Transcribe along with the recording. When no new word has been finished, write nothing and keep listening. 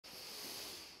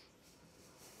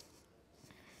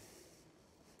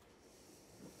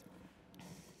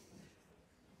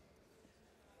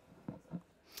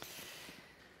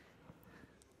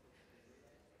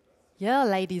Yeah,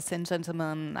 ladies and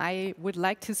gentlemen, I would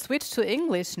like to switch to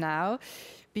English now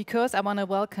because I want to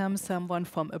welcome someone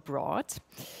from abroad.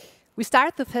 We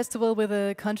start the festival with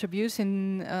a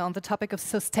contribution on the topic of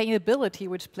sustainability,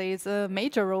 which plays a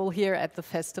major role here at the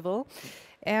festival.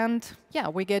 And yeah,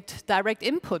 we get direct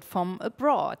input from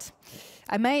abroad.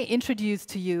 I may introduce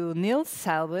to you Niels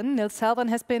Selwyn. Niels Selwyn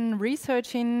has been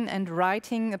researching and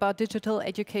writing about digital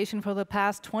education for the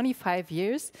past 25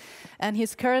 years, and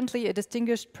he's currently a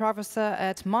distinguished professor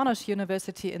at Monash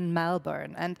University in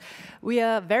Melbourne. And we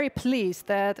are very pleased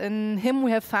that in him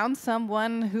we have found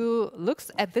someone who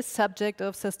looks at this subject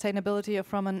of sustainability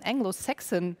from an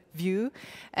Anglo-Saxon view,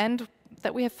 and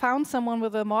that we have found someone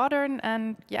with a modern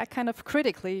and kind of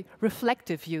critically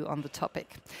reflective view on the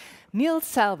topic. Niels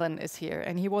Selwyn is here,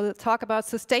 and he will talk about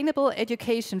sustainable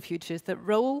education futures.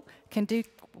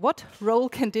 What role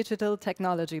can digital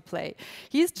technology play?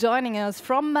 He's joining us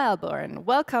from Melbourne.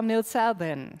 Welcome, Niels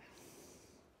Selwyn.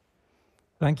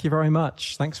 Thank you very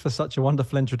much. Thanks for such a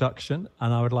wonderful introduction.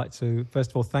 And I would like to,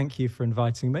 first of all, thank you for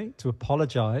inviting me, to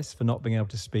apologize for not being able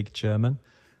to speak German.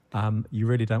 You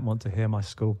really don't want to hear my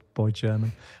schoolboy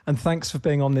German. And thanks for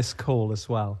being on this call as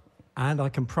well. And I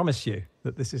can promise you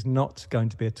that this is not going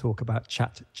to be a talk about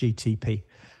ChatGTP.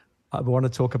 I want to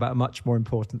talk about much more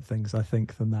important things, I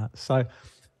think, than that. So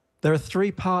there are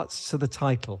three parts to the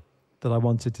title that I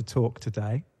wanted to talk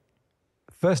today.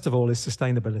 First of all is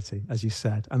sustainability, as you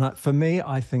said. And for me,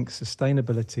 I think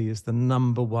sustainability is the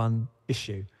number one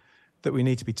issue that we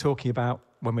need to be talking about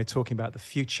when we're talking about the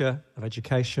future of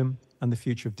education and the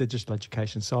future of digital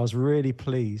education. So I was really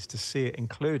pleased to see it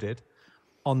included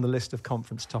on the list of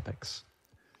conference topics.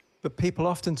 But people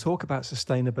often talk about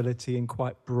sustainability in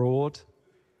quite broad,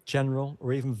 general,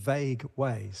 or even vague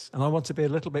ways. And I want to be a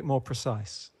little bit more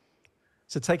precise.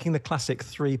 So taking the classic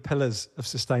 3 pillars of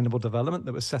sustainable development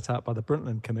that were set out by the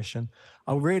Brundtland Commission,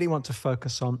 I really want to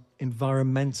focus on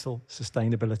environmental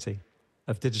sustainability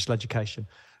of digital education.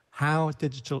 How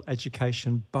digital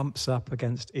education bumps up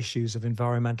against issues of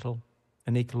environmental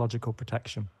and ecological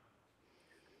protection.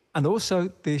 And also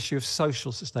the issue of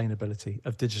social sustainability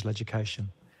of digital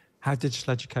education. How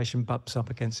digital education bumps up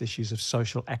against issues of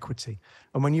social equity.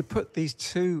 And when you put these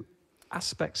two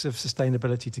aspects of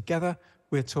sustainability together,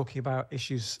 we're talking about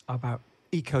issues about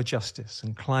eco-justice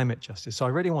and climate justice. So I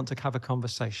really want to have a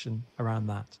conversation around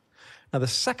that. Now, the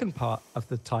second part of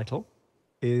the title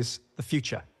is the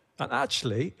future. And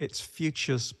actually, it's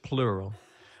futures plural.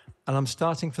 And I'm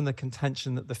starting from the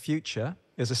contention that the future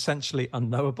is essentially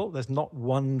unknowable. There's not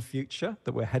one future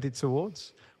that we're headed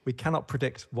towards. We cannot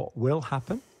predict what will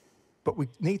happen, but we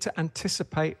need to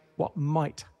anticipate what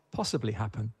might possibly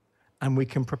happen, and we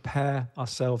can prepare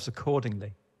ourselves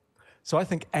accordingly. So I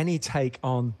think any take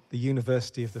on the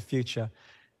university of the future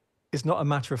is not a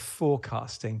matter of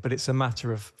forecasting, but it's a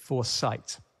matter of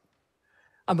foresight.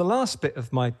 And the last bit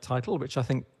of my title, which I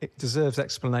think it deserves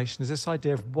explanation, is this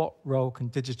idea of what role can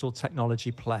digital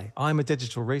technology play? I'm a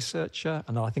digital researcher,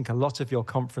 and I think a lot of your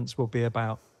conference will be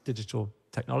about digital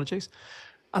technologies.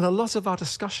 And a lot of our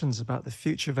discussions about the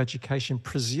future of education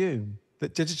presume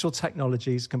that digital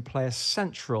technologies can play a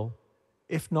central,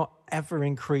 if not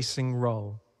ever-increasing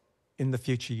role in the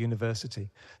future university.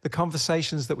 The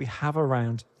conversations that we have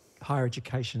around higher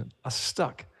education are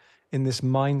stuck in this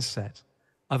mindset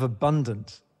of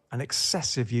abundant and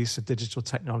excessive use of digital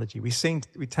technology. We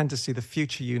tend to see the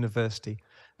future university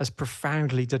as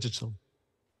profoundly digital,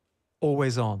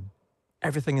 always on,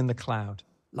 everything in the cloud,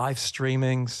 live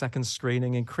streaming, second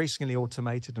screening, increasingly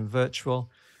automated and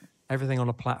virtual, everything on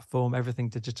a platform, everything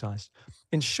digitized.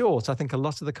 In short, I think a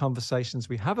lot of the conversations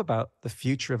we have about the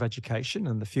future of education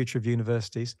and the future of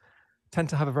universities tend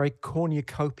to have a very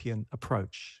cornucopian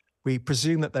approach. We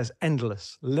presume that there's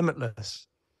endless, limitless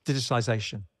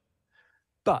digitization.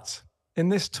 But in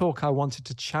this talk, I wanted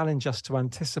to challenge us to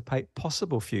anticipate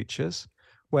possible futures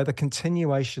where the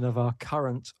continuation of our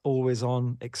current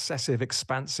always-on, excessive,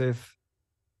 expansive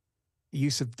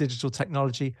use of digital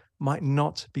technology might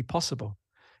not be possible.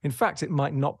 In fact, it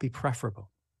might not be preferable.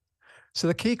 So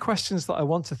the key questions that I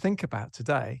want to think about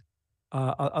today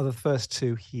are the first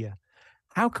two here.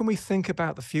 How can we think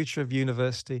about the future of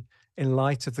university in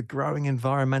light of the growing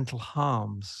environmental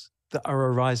harms that are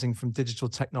arising from digital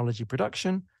technology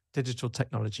production, digital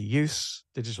technology use,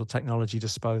 digital technology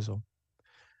disposal?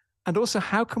 And also,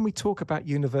 how can we talk about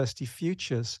university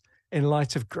futures in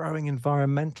light of growing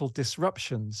environmental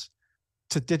disruptions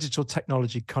to digital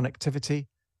technology connectivity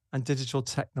and digital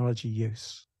technology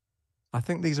use? I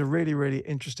think these are really, really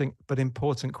interesting but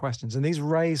important questions. And these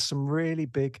raise some really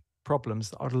big problems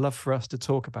that I'd love for us to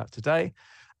talk about today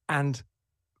and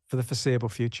for the foreseeable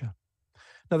future.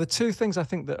 Now, the two things I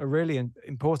think that are really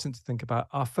important to think about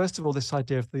are, first of all, this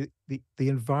idea of the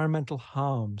environmental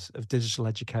harms of digital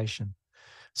education.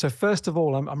 So first of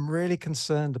all, I'm really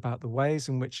concerned about the ways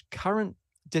in which current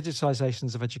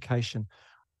digitizations of education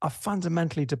are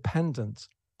fundamentally dependent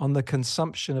on the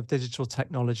consumption of digital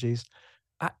technologies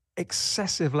at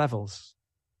excessive levels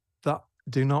that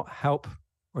do not help,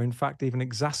 or in fact even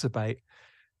exacerbate,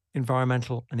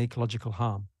 environmental and ecological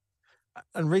harm.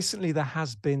 And recently there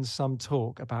has been some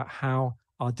talk about how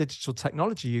our digital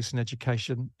technology use in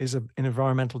education is an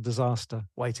environmental disaster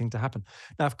waiting to happen.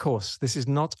 Now, of course, this is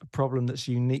not a problem that's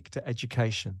unique to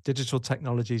education. Digital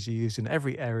technologies are used in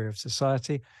every area of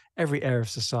society. Every area of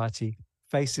society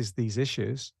faces these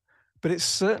issues, but it's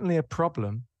certainly a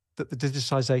problem that the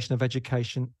digitization of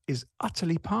education is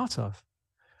utterly part of.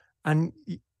 And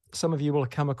some of you will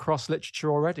have come across literature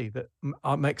already that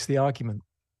makes the argument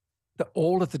that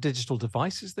all of the digital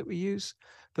devices that we use,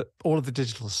 that all of the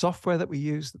digital software that we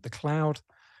use, that the cloud,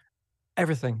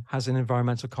 everything has an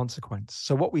environmental consequence.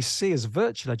 So what we see as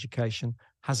virtual education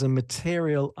has a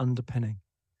material underpinning.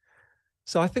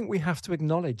 So I think we have to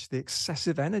acknowledge the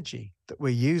excessive energy that we're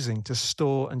using to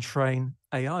store and train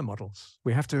AI models.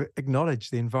 We have to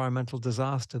acknowledge the environmental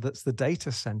disaster that's the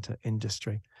data center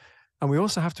industry. And we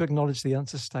also have to acknowledge the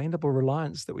unsustainable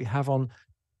reliance that we have on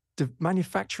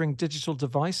manufacturing digital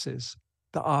devices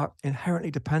that are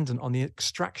inherently dependent on the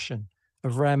extraction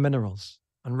of rare minerals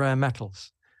and rare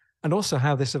metals, and also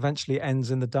how this eventually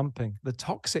ends in the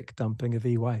toxic dumping of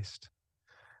e-waste.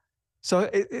 So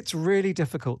it's really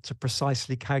difficult to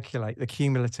precisely calculate the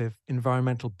cumulative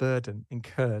environmental burden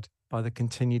incurred by the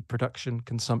continued production,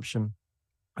 consumption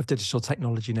of digital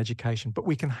technology in education, but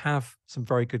we can have some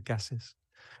very good guesses.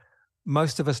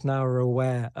 Most of us now are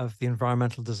aware of the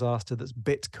environmental disaster that's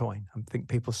Bitcoin. I think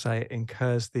people say it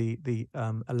incurs the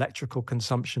electrical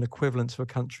consumption equivalent to a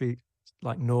country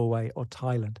like Norway or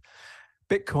Thailand.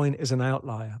 Bitcoin is an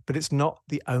outlier, but it's not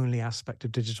the only aspect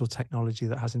of digital technology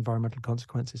that has environmental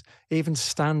consequences. Even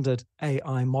standard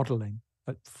AI modeling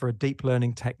for a deep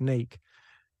learning technique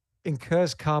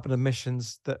incurs carbon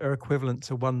emissions that are equivalent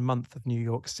to 1 month of New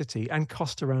York City and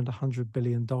cost around $100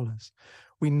 billion.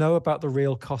 We know about the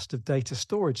real cost of data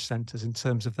storage centers in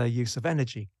terms of their use of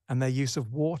energy and their use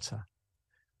of water.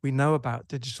 We know about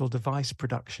digital device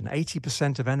production.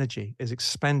 80% of energy is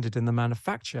expended in the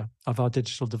manufacture of our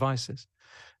digital devices.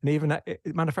 And even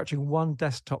manufacturing one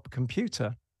desktop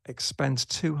computer expends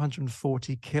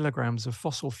 240 kilograms of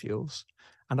fossil fuels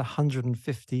and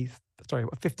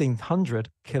 1,500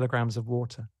 kilograms of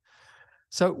water.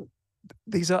 So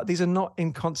these are not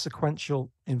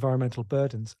inconsequential environmental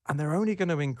burdens, and they're only going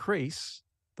to increase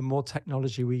the more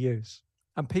technology we use.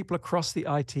 And people across the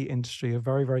IT industry are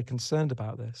very, very concerned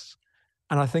about this.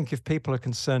 And I think if people are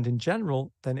concerned in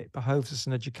general, then it behoves us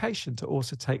in education to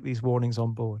also take these warnings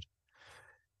on board.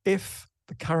 If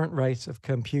the current rate of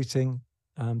computing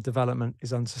development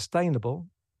is unsustainable,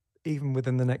 even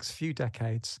within the next few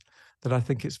decades, that I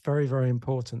think it's very, very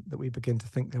important that we begin to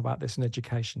think about this in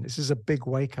education. This is a big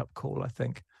wake-up call, I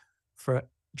think, for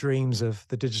dreams of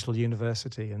the digital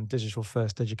university and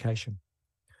digital-first education.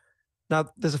 Now,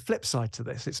 there's a flip side to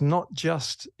this. It's not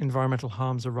just environmental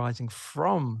harms arising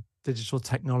from digital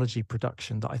technology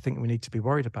production that I think we need to be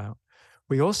worried about.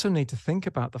 We also need to think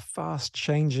about the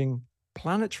fast-changing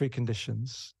planetary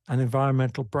conditions and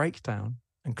environmental breakdown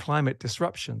and climate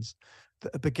disruptions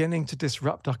that are beginning to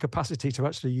disrupt our capacity to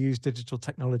actually use digital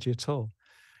technology at all.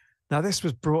 Now, this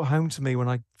was brought home to me when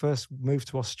I first moved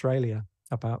to Australia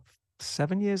about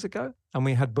 7 years ago, and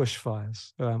we had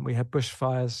bushfires. We have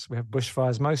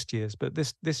bushfires most years, but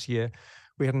this year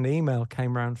we had an email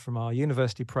came around from our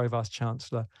university provost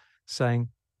chancellor saying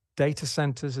data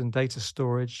centers and data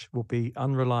storage will be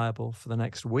unreliable for the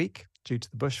next week due to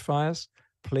the bushfires.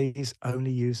 Please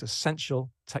only use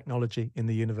essential technology in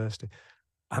the university.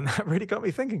 And that really got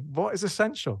me thinking, what is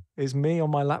essential? Is me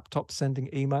on my laptop sending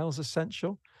emails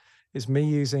essential? Is me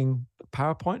using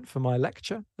PowerPoint for my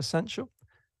lecture essential?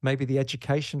 Maybe the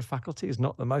education faculty is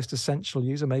not the most essential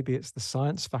user. Maybe it's the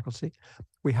science faculty.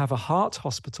 We have a heart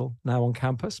hospital now on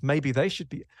campus. Maybe they should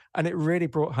be. And it really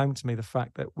brought home to me the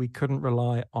fact that we couldn't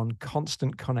rely on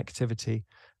constant connectivity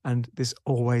and this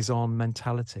always on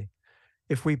mentality.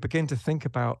 If we begin to think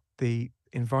about the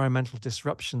environmental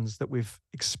disruptions that we've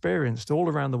experienced all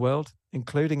around the world,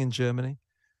 including in Germany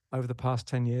over the past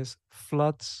 10 years,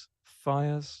 floods,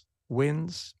 fires,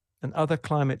 winds, and other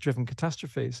climate-driven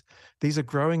catastrophes, these are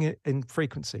growing in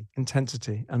frequency,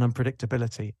 intensity, and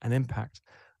unpredictability and impact.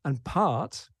 And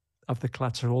part of the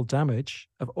collateral damage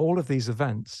of all of these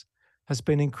events has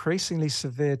been increasingly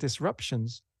severe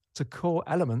disruptions to core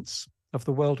elements of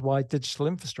the worldwide digital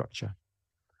infrastructure.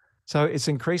 So it's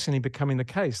increasingly becoming the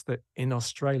case that in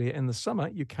Australia in the summer,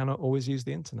 you cannot always use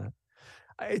the internet.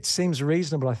 It seems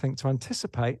reasonable, I think, to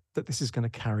anticipate that this is going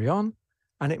to carry on,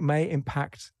 and it may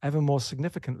impact ever more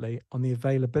significantly on the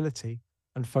availability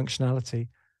and functionality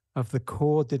of the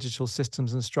core digital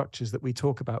systems and structures that we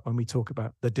talk about when we talk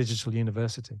about the digital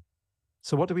university.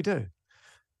 So what do we do?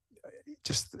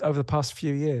 Just over the past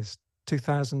few years,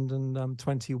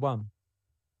 2021,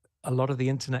 a lot of the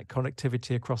internet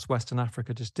connectivity across Western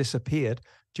Africa just disappeared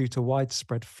due to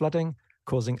widespread flooding,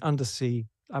 causing undersea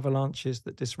avalanches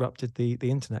that disrupted the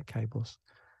internet cables.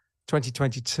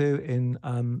 2022 in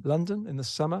London in the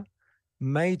summer,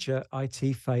 major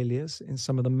IT failures in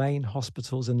some of the main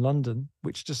hospitals in London,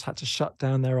 which just had to shut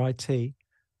down their IT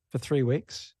for 3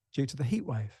 weeks due to the heat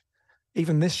wave.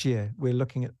 Even this year, we're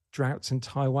looking at droughts in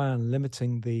Taiwan,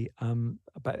 limiting the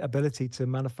ability to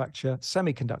manufacture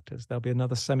semiconductors. There'll be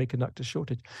another semiconductor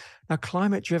shortage. Now,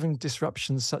 climate-driven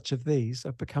disruptions such as these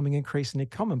are becoming increasingly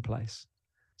commonplace.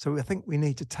 So I think we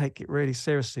need to take it really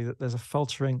seriously that there's a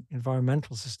faltering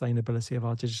environmental sustainability of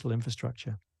our digital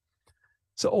infrastructure.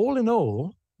 So all in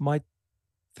all, my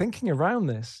thinking around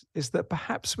this is that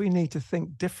perhaps we need to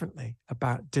think differently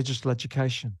about digital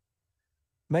education.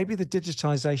 Maybe the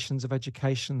digitizations of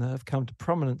education that have come to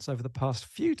prominence over the past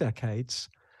few decades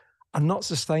are not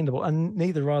sustainable, and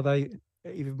neither are they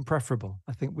even preferable.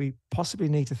 I think we possibly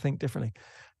need to think differently.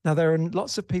 Now, there are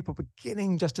lots of people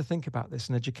beginning just to think about this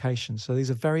in education. So these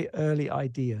are very early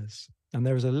ideas. And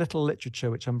there is a little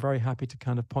literature, which I'm very happy to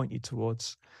kind of point you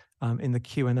towards in the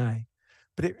Q&A.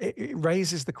 But it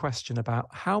raises the question about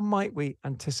how might we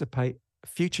anticipate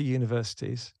future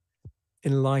universities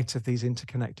in light of these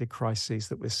interconnected crises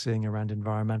that we're seeing around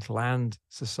environmental and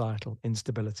societal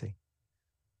instability?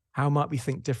 How might we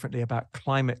think differently about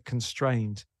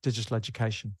climate-constrained digital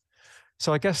education?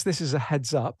 So I guess this is a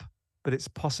heads up, but it's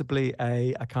possibly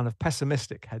a kind of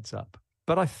pessimistic heads up.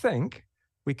 But I think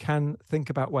we can think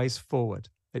about ways forward.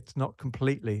 It's not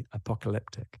completely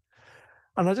apocalyptic.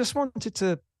 And I just wanted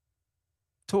to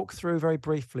talk through very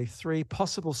briefly 3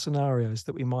 possible scenarios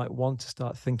that we might want to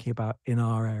start thinking about in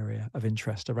our area of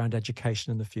interest around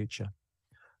education in the future.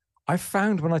 I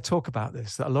found when I talk about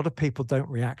this that a lot of people don't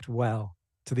react well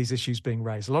to these issues being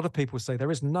raised. A lot of people say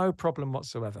there is no problem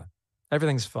whatsoever.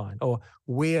 Everything's fine. Or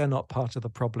we are not part of the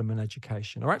problem in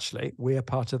education. Or actually, we are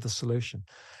part of the solution.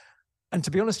 And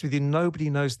to be honest with you, nobody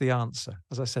knows the answer.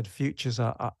 As I said, futures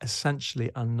are essentially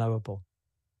unknowable.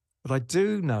 But I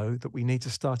do know that we need to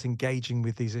start engaging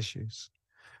with these issues.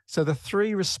 So the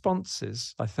 3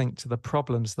 responses, I think, to the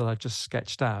problems that I've just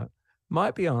sketched out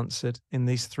might be answered in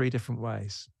these 3 different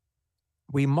ways.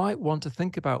 We might want to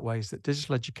think about ways that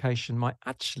digital education might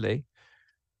actually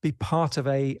be part of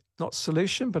a, not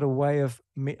solution, but a way of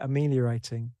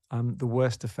ameliorating the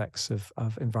worst effects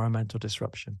of environmental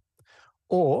disruption.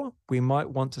 Or we might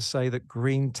want to say that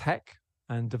green tech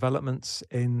and developments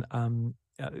in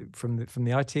from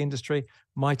the IT industry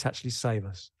might actually save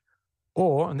us.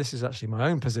 Or, and this is actually my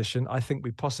own position, I think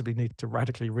we possibly need to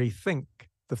radically rethink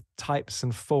the types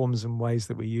and forms and ways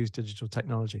that we use digital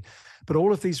technology. But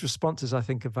all of these responses, I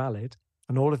think, are valid.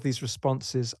 And all of these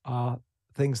responses are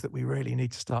things that we really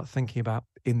need to start thinking about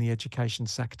in the education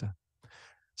sector.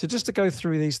 So just to go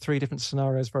through these 3 different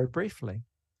scenarios very briefly,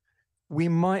 we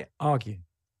might argue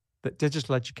that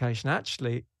digital education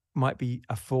actually might be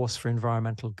a force for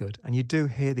environmental good. And you do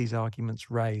hear these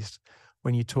arguments raised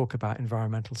when you talk about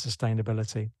environmental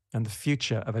sustainability and the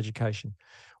future of education.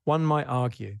 One might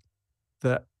argue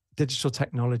that digital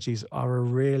technologies are a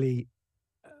really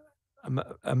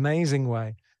amazing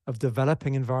way of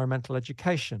developing environmental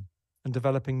education and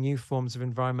developing new forms of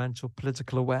environmental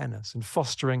political awareness and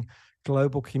fostering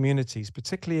global communities,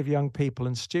 particularly of young people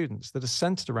and students, that are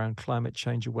centered around climate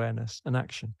change awareness and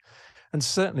action. And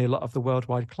certainly a lot of the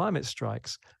worldwide climate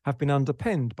strikes have been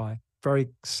underpinned by very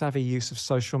savvy use of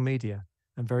social media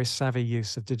and very savvy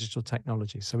use of digital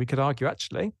technology. So we could argue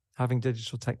actually having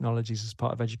digital technologies as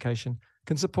part of education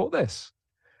can support this.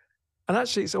 And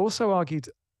actually it's also argued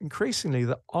increasingly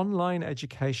that online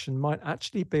education might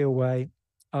actually be a way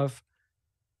of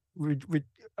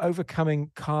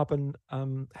overcoming carbon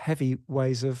heavy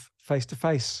ways of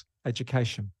face-to-face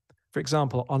education. For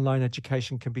example, online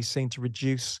education can be seen to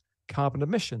reduce carbon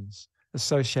emissions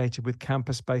associated with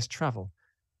campus-based travel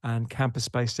and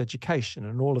campus-based education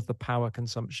and all of the power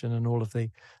consumption and all of the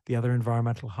other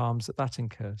environmental harms that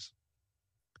incurs.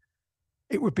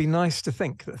 It would be nice to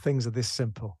think that things are this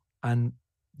simple, and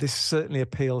this certainly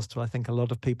appeals to, I think, a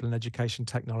lot of people in education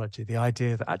technology, the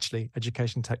idea that actually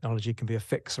education technology can be a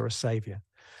fix or a savior.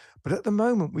 But at the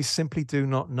moment, we simply do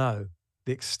not know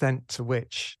the extent to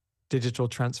which digital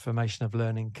transformation of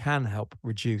learning can help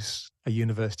reduce a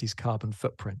university's carbon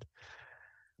footprint.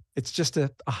 It's just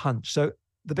a hunch. So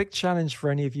the big challenge for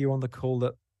any of you on the call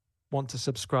that want to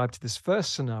subscribe to this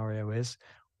first scenario is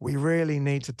we really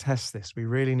need to test this. We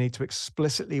really need to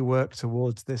explicitly work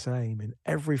towards this aim in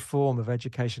every form of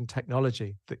education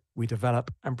technology that we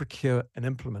develop and procure and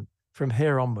implement from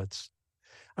here onwards.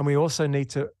 And we also need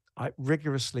to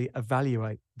rigorously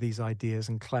evaluate these ideas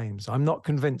and claims. I'm not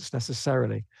convinced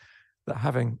necessarily that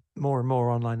having more and more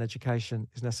online education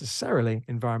is necessarily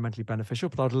environmentally beneficial,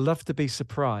 but I'd love to be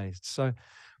surprised. So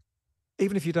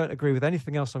even if you don't agree with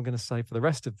anything else I'm going to say for the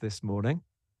rest of this morning,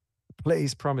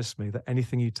 please promise me that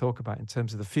anything you talk about in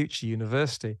terms of the future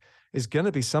university is going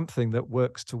to be something that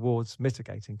works towards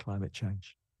mitigating climate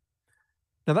change.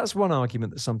 Now, that's one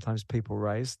argument that sometimes people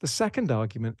raise. The second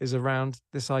argument is around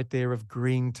this idea of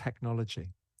green technology.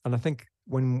 And I think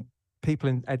when people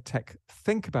in EdTech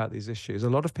think about these issues, a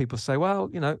lot of people say, well,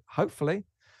 hopefully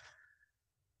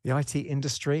the IT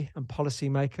industry and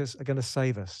policymakers are going to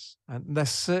save us. And there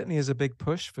certainly is a big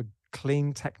push for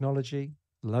clean technology,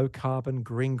 low carbon,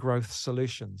 green growth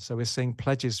solutions. So we're seeing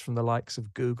pledges from the likes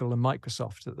of Google and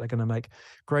Microsoft that they're going to make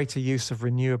greater use of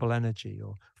renewable energy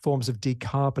or forms of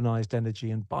decarbonized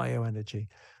energy and bioenergy.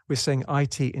 We're seeing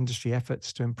IT industry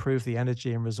efforts to improve the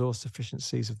energy and resource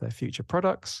efficiencies of their future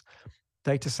products,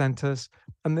 data centers,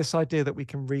 and this idea that we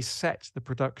can reset the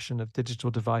production of digital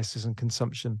devices and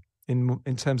consumption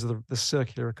in terms of the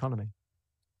circular economy.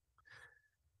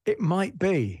 It might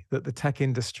be that the tech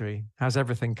industry has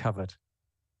everything covered.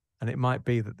 And it might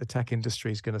be that the tech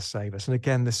industry is going to save us. And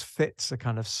again, this fits a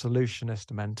kind of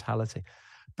solutionist mentality.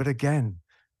 But again,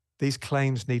 these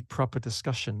claims need proper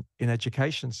discussion in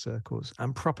education circles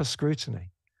and proper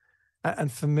scrutiny.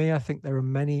 And for me, I think there are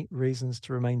many reasons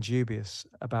to remain dubious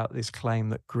about this claim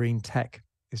that green tech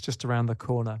is just around the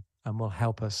corner and will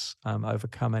help us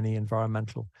overcome any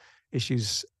environmental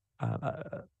issues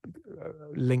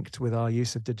linked with our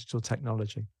use of digital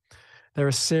technology. There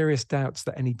are serious doubts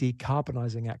that any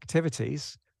decarbonizing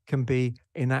activities can be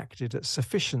enacted at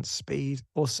sufficient speed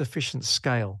or sufficient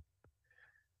scale.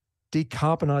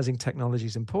 Decarbonizing technology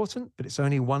is important, but it's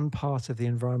only one part of the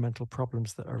environmental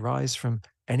problems that arise from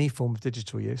any form of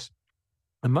digital use.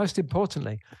 And most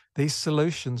importantly, these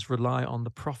solutions rely on the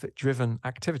profit-driven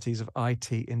activities of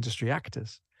IT industry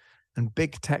actors. And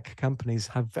big tech companies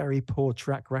have very poor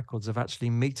track records of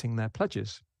actually meeting their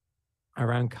pledges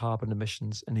around carbon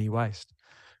emissions and e-waste.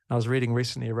 I was reading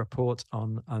recently a report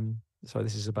on,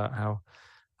 this is about how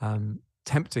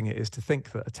tempting it is to think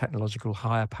that a technological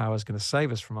higher power is going to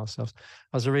save us from ourselves.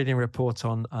 I was reading a report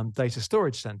on data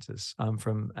storage centers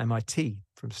from MIT,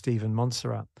 from Stephen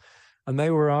Montserrat, and they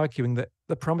were arguing that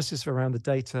the promises around the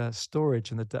data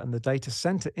storage and the data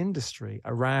center industry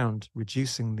around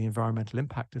reducing the environmental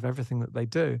impact of everything that they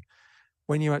do,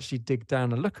 when you actually dig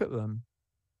down and look at them,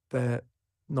 they're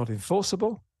not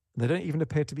enforceable. They don't even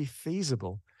appear to be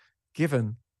feasible,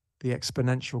 given the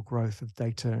exponential growth of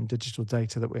data and digital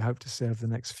data that we hope to see over the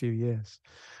next few years.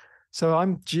 So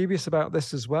I'm dubious about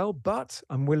this as well, but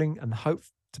I'm willing and hope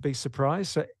to be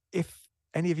surprised. So if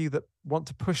any of you that want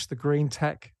to push the green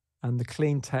tech and the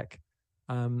clean tech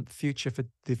future for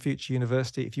the future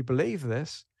university, if you believe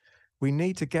this, we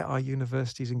need to get our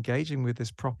universities engaging with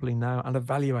this properly now and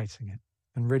evaluating it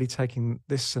and really taking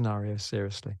this scenario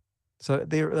seriously. So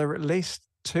there are at least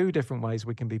two different ways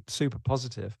we can be super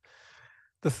positive.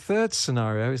 The third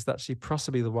scenario is actually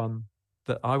possibly the one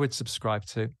that I would subscribe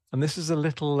to. And this is a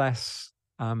little less,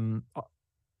 I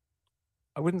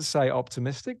wouldn't say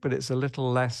optimistic, but it's a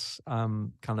little less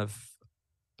kind of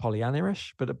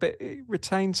Pollyanna-ish, but it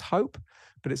retains hope,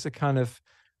 but it's a kind of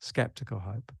skeptical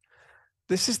hope.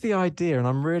 This is the idea, and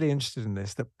I'm really interested in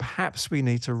this, that perhaps we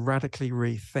need to radically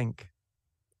rethink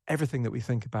everything that we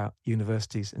think about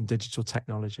universities and digital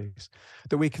technologies,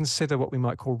 that we consider what we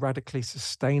might call radically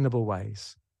sustainable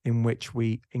ways in which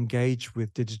we engage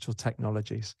with digital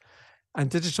technologies, and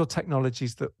digital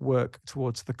technologies that work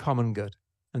towards the common good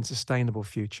and sustainable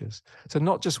futures. So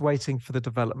not just waiting for the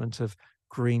development of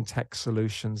green tech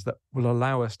solutions that will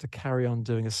allow us to carry on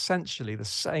doing essentially the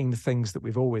same things that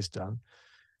we've always done.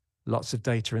 Lots of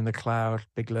data in the cloud,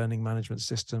 big learning management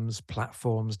systems,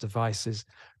 platforms, devices,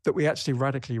 that we actually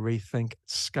radically rethink,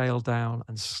 scale down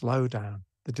and slow down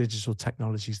the digital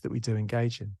technologies that we do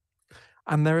engage in.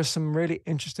 And there are some really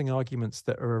interesting arguments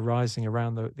that are arising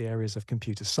around the areas of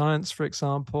computer science, for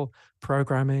example,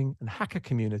 programming and hacker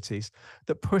communities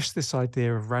that push this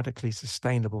idea of radically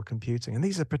sustainable computing. And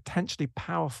these are potentially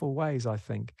powerful ways, I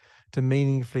think, to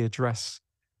meaningfully address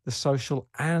the social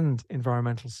and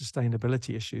environmental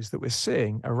sustainability issues that we're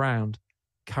seeing around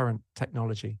current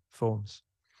technology forms.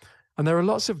 And there are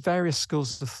lots of various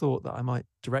schools of thought that I might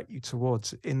direct you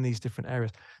towards in these different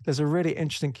areas. There's a really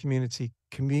interesting community,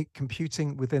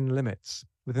 computing within limits,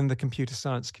 within the computer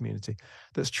science community,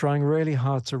 that's trying really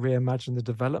hard to reimagine the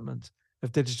development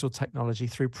of digital technology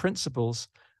through principles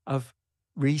of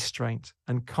restraint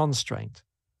and constraint.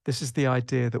 This is the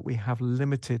idea that we have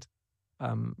limited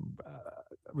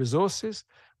resources,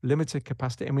 limited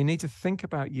capacity, and we need to think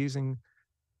about using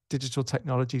digital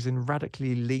technologies in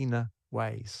radically leaner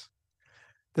ways.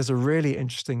 There's a really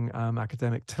interesting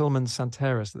academic, Tilman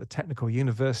Santeras, at the Technical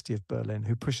University of Berlin,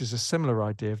 who pushes a similar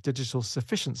idea of digital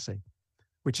sufficiency,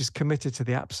 which is committed to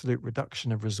the absolute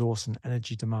reduction of resource and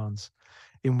energy demands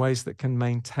in ways that can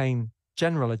maintain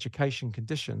general education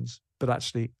conditions, but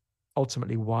actually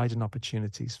ultimately widen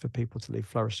opportunities for people to live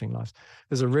flourishing lives.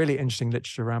 There's a really interesting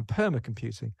literature around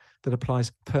permacomputing that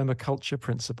applies permaculture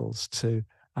principles to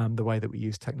the way that we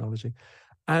use technology.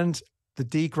 And the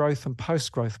degrowth and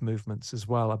post-growth movements as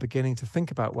well are beginning to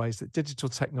think about ways that digital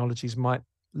technologies might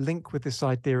link with this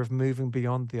idea of moving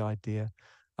beyond the idea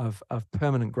of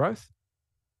permanent growth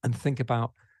and think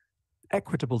about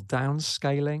equitable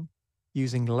downscaling,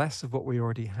 using less of what we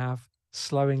already have,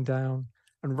 slowing down,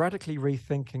 and radically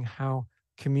rethinking how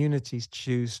communities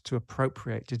choose to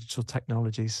appropriate digital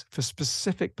technologies for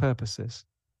specific purposes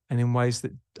and in ways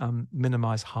that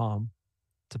minimize harm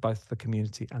to both the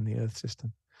community and the Earth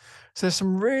system. So there's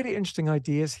some really interesting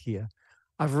ideas here.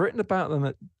 I've written about them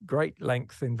at great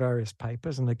length in various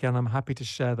papers, and again, I'm happy to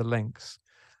share the links.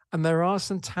 And there are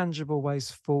some tangible ways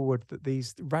forward that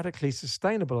these radically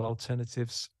sustainable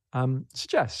alternatives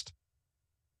suggest.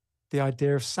 The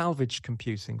idea of salvage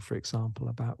computing, for example,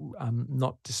 about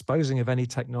not disposing of any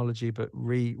technology, but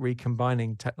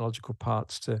recombining technological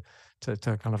parts to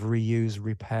kind of reuse,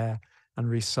 repair, and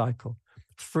recycle.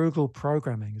 Frugal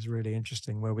programming is really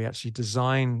interesting, where we actually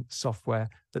design software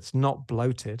that's not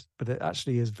bloated, but it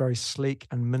actually is very sleek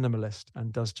and minimalist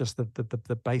and does just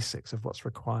the basics of what's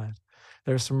required.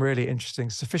 There are some really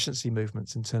interesting sufficiency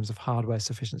movements in terms of hardware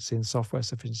sufficiency and software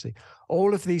sufficiency.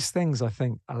 All of these things, I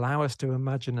think, allow us to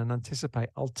imagine and anticipate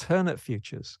alternate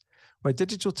futures where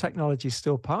digital technology is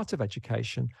still part of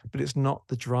education, but it's not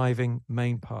the driving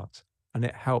main part. And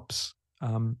it helps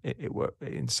it work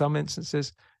in some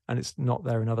instances, and it's not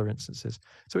there in other instances.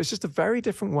 So it's just a very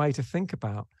different way to think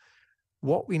about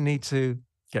what we need to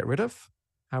get rid of,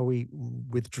 how we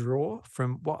withdraw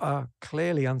from what are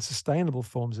clearly unsustainable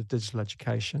forms of digital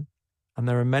education. And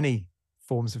there are many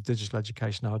forms of digital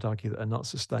education, I would argue, that are not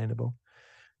sustainable,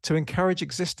 to encourage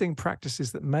existing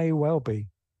practices that may well be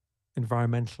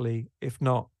environmentally, if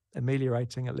not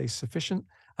ameliorating, at least sufficient,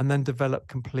 and then develop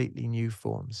completely new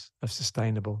forms of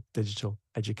sustainable digital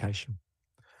education.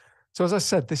 So as I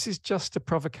said, this is just a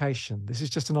provocation. This is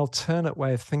just an alternate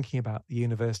way of thinking about the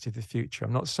university of the future.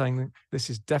 I'm not saying that this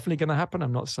is definitely going to happen.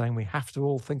 I'm not saying we have to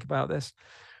all think about this,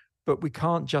 but we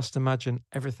can't just imagine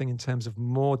everything in terms of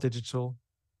more digital,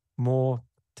 more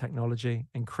technology,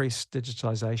 increased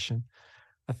digitization.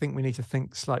 I think we need to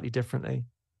think slightly differently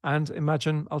and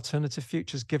imagine alternative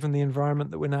futures given the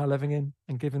environment that we're now living in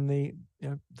and given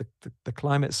the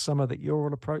climate summer that you're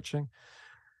all approaching.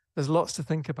 There's lots to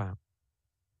think about.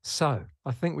 So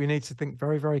I think we need to think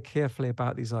very, very carefully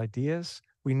about these ideas.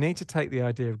 We need to take the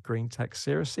idea of green tech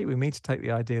seriously. We need to take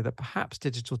the idea that perhaps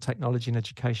digital technology in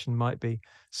education might be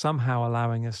somehow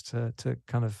allowing us to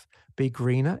kind of be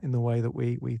greener in the way that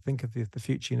we think of the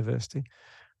future university.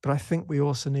 But I think we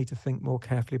also need to think more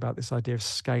carefully about this idea of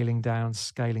scaling down,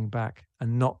 scaling back,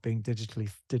 and not being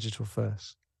digital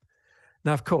first.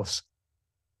 Now, of course,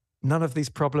 none of these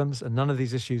problems and none of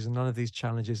these issues and none of these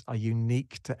challenges are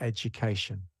unique to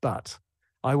education. But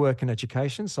I work in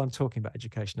education, so I'm talking about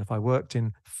education. If I worked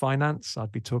in finance,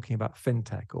 I'd be talking about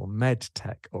fintech or med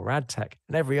tech or ad tech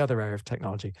and every other area of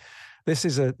technology.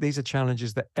 These are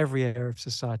challenges that every area of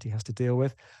society has to deal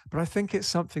with. But I think it's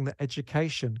something that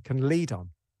education can lead on.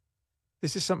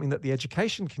 This is something that the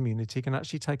education community can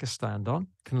actually take a stand on,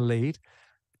 can lead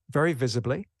very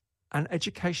visibly. And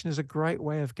education is a great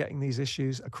way of getting these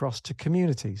issues across to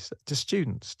communities, to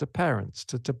students, to parents,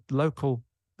 to local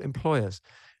employers.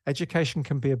 Education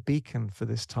can be a beacon for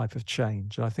this type of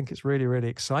change. And I think it's really, really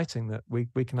exciting that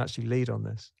we can actually lead on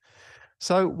this.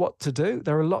 So what to do?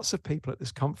 There are lots of people at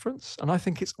this conference, and I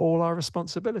think it's all our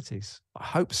responsibilities. I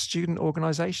hope student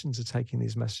organizations are taking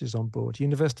these messages on board,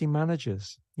 university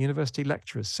managers, university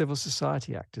lecturers, civil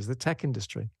society actors, the tech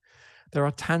industry. There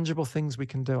are tangible things we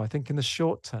can do. I think in the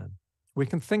short term, we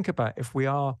can think about if we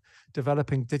are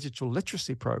developing digital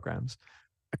literacy programs,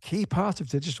 a key part of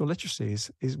digital literacy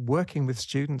is working with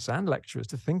students and lecturers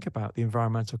to think about the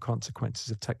environmental consequences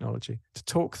of technology, to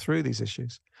talk through these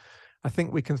issues. I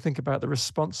think we can think about the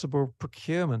responsible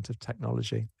procurement of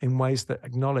technology in ways that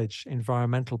acknowledge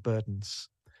environmental burdens.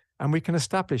 And we can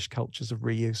establish cultures of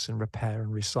reuse and repair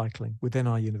and recycling within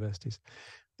our universities.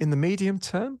 In the medium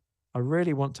term, I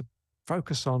really want to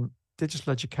focus on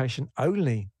digital education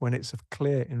only when it's of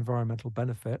clear environmental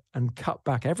benefit and cut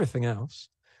back everything else.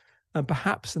 And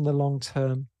perhaps in the long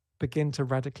term, begin to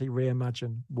radically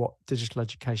reimagine what digital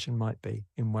education might be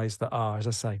in ways that are, as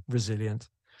I say, resilient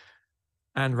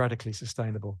and radically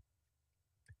sustainable.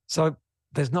 So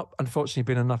there's not, unfortunately,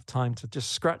 been enough time to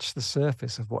just scratch the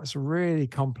surface of what's a really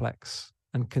complex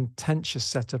and contentious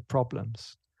set of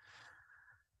problems.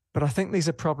 But I think these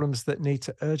are problems that need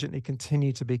to urgently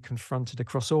continue to be confronted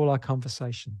across all our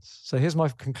conversations. So here's my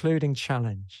concluding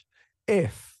challenge.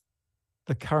 If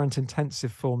the current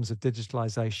intensive forms of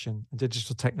digitalization and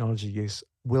digital technology use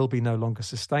will be no longer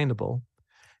sustainable,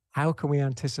 how can we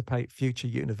anticipate future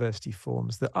university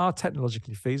forms that are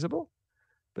technologically feasible,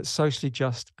 but socially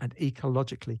just and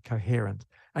ecologically coherent?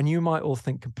 And you might all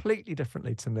think completely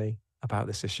differently to me about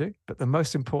this issue, but the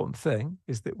most important thing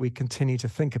is that we continue to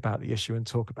think about the issue and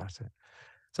talk about it.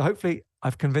 So hopefully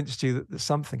I've convinced you that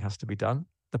something has to be done.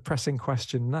 The pressing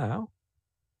question now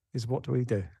is, what do we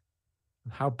do?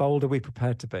 And how bold are we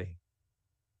prepared to be?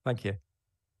 Thank you.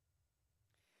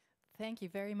 Thank you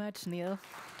very much, Neil.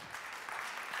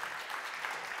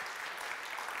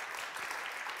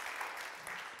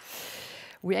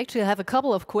 We actually have a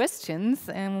couple of questions,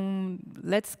 and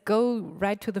let's go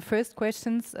right to the first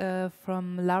questions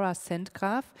from Lara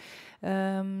Sendgraf.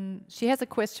 She has a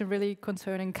question really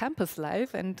concerning campus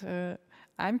life, and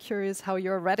I'm curious how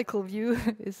your radical view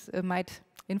might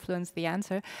influence the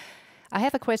answer. I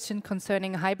have a question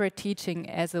concerning hybrid teaching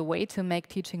as a way to make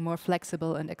teaching more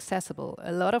flexible and accessible.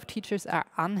 A lot of teachers are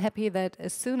unhappy that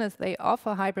as soon as they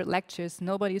offer hybrid lectures,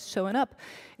 nobody's showing up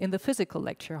in the physical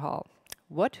lecture hall.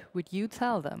 What would you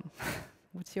tell them?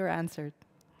 What's your answer?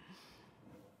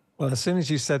 Well, as soon as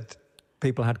you said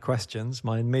people had questions,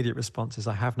 my immediate response is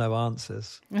I have no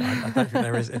answers. I don't think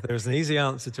there is. If there was an easy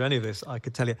answer to any of this, I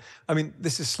could tell you. I mean,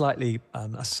 this is slightly a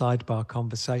sidebar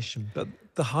conversation, but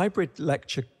the hybrid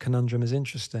lecture conundrum is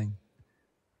interesting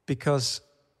because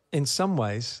in some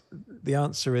ways, the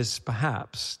answer is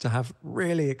perhaps to have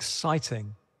really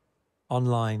exciting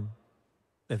online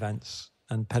events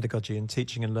and pedagogy and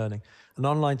teaching and learning. And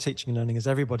online teaching and learning, as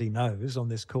everybody knows on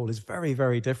this call, is very,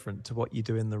 very different to what you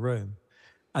do in the room.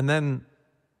 And then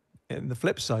in the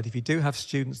flip side, if you do have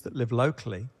students that live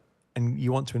locally and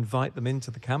you want to invite them into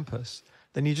the campus,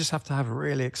 then you just have to have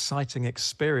really exciting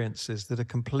experiences that are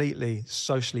completely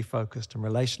socially focused and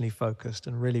relationally focused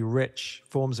and really rich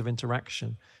forms of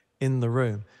interaction in the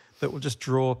room that will just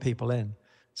draw people in.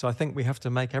 So I think we have to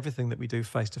make everything that we do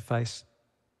face-to-face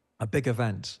a big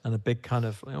event and a big kind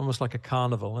of almost like a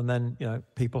carnival. And then, you know,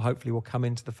 people hopefully will come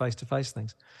into the face-to-face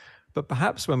things. But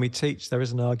perhaps when we teach, there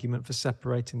is an argument for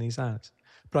separating these out.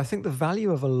 But I think the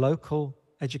value of a local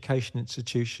education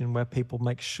institution where people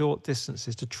make short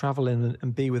distances to travel in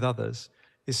and be with others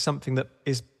is something that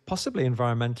is possibly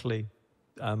environmentally,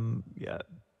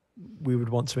 we would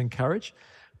want to encourage,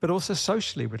 but also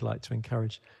socially we'd like to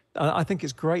encourage. I think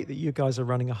it's great that you guys are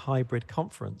running a hybrid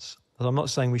conference. I'm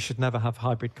not saying we should never have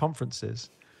hybrid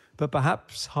conferences, but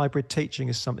perhaps hybrid teaching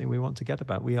is something we want to get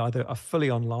about. We either are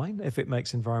fully online, if it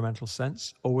makes environmental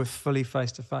sense, or we're fully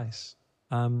face-to-face.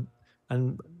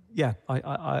 And yeah,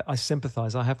 I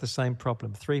sympathize. I have the same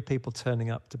problem. 3 people turning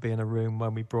up to be in a room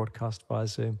when we broadcast via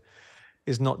Zoom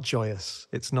is not joyous.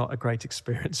 It's not a great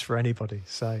experience for anybody.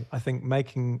 So I think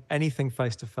making anything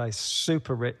face-to-face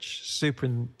super rich,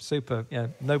 super,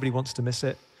 nobody wants to miss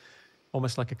it.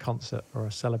 Almost like a concert or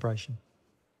a celebration.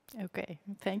 Okay,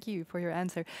 thank you for your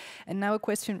answer. And now a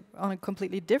question on a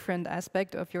completely different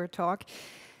aspect of your talk.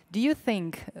 Do you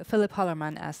think, Philip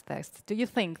Hollerman asked this, do you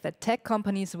think that tech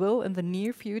companies will in the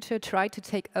near future try to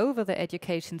take over the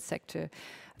education sector?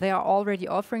 They are already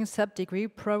offering sub-degree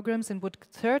programs and would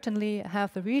certainly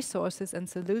have the resources and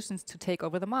solutions to take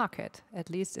over the market, at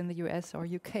least in the US or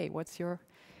UK. What's your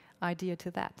idea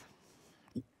to that?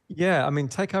 Yeah, I mean,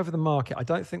 take over the market. I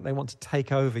don't think they want to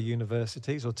take over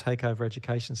universities or take over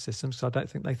education systems. So I don't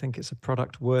think they think it's a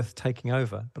product worth taking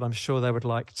over. But I'm sure they would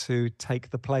like to take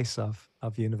the place of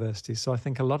universities. So I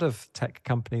think a lot of tech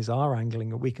companies are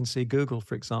angling. We can see Google,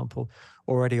 for example,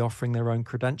 already offering their own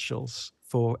credentials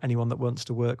for anyone that wants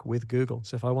to work with Google.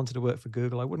 So if I wanted to work for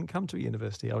Google, I wouldn't come to a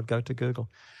university. I would go to Google.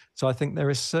 So I think there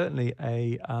is certainly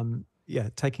a,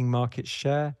 taking market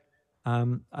share.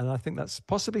 And I think that's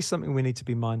possibly something we need to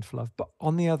be mindful of. But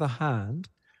on the other hand,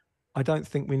 I don't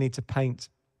think we need to paint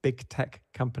big tech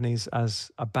companies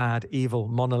as a bad, evil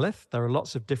monolith. There are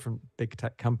lots of different big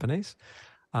tech companies.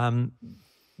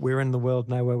 We're in the world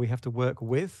now where we have to work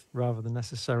with rather than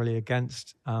necessarily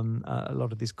against a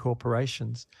lot of these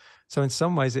corporations. So in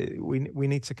some ways, we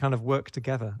need to kind of work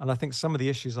together. And I think some of the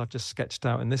issues I've just sketched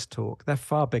out in this talk, they're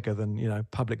far bigger than,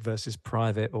 public versus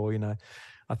private, or,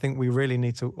 I think we really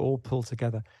need to all pull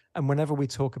together. And whenever we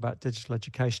talk about digital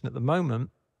education at the moment,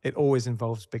 it always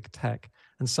involves big tech.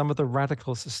 And some of the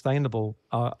radical sustainable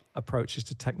approaches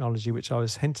to technology, which I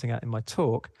was hinting at in my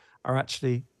talk, are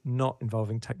actually not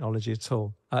involving technology at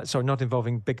all. Sorry, not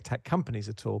involving big tech companies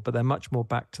at all, but they're much more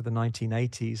back to the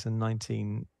 1980s and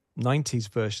 1990s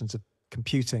versions of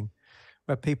computing,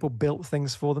 where people built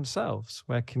things for themselves,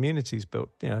 where communities built,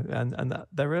 and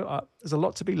there's a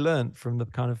lot to be learned from the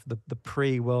kind of the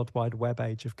pre-World Wide Web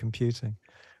age of computing.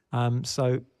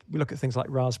 So we look at things like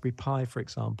Raspberry Pi, for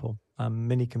example,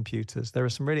 mini computers. There are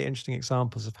some really interesting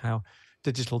examples of how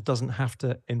digital doesn't have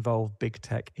to involve big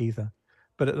tech either.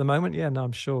 But at the moment,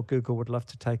 I'm sure Google would love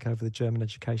to take over the German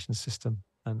education system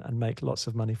and make lots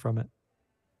of money from it.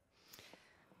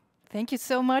 Thank you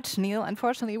so much, Neil.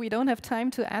 Unfortunately, we don't have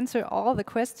time to answer all the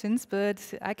questions,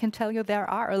 but I can tell you there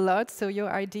are a lot. So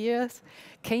your ideas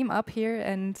came up here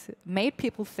and made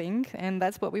people think, and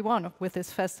that's what we want with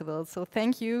this festival. So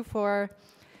thank you for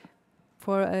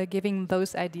giving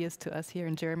those ideas to us here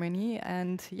in Germany.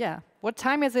 And what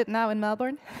time is it now in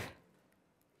Melbourne?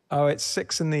 Oh, it's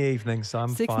 6 in the evening, so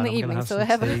I'm 6 fine. in the evening, so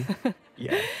have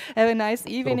a nice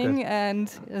evening and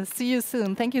see you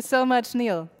soon. Thank you so much,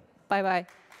 Neil. Bye-bye.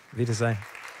 Wiedersehen.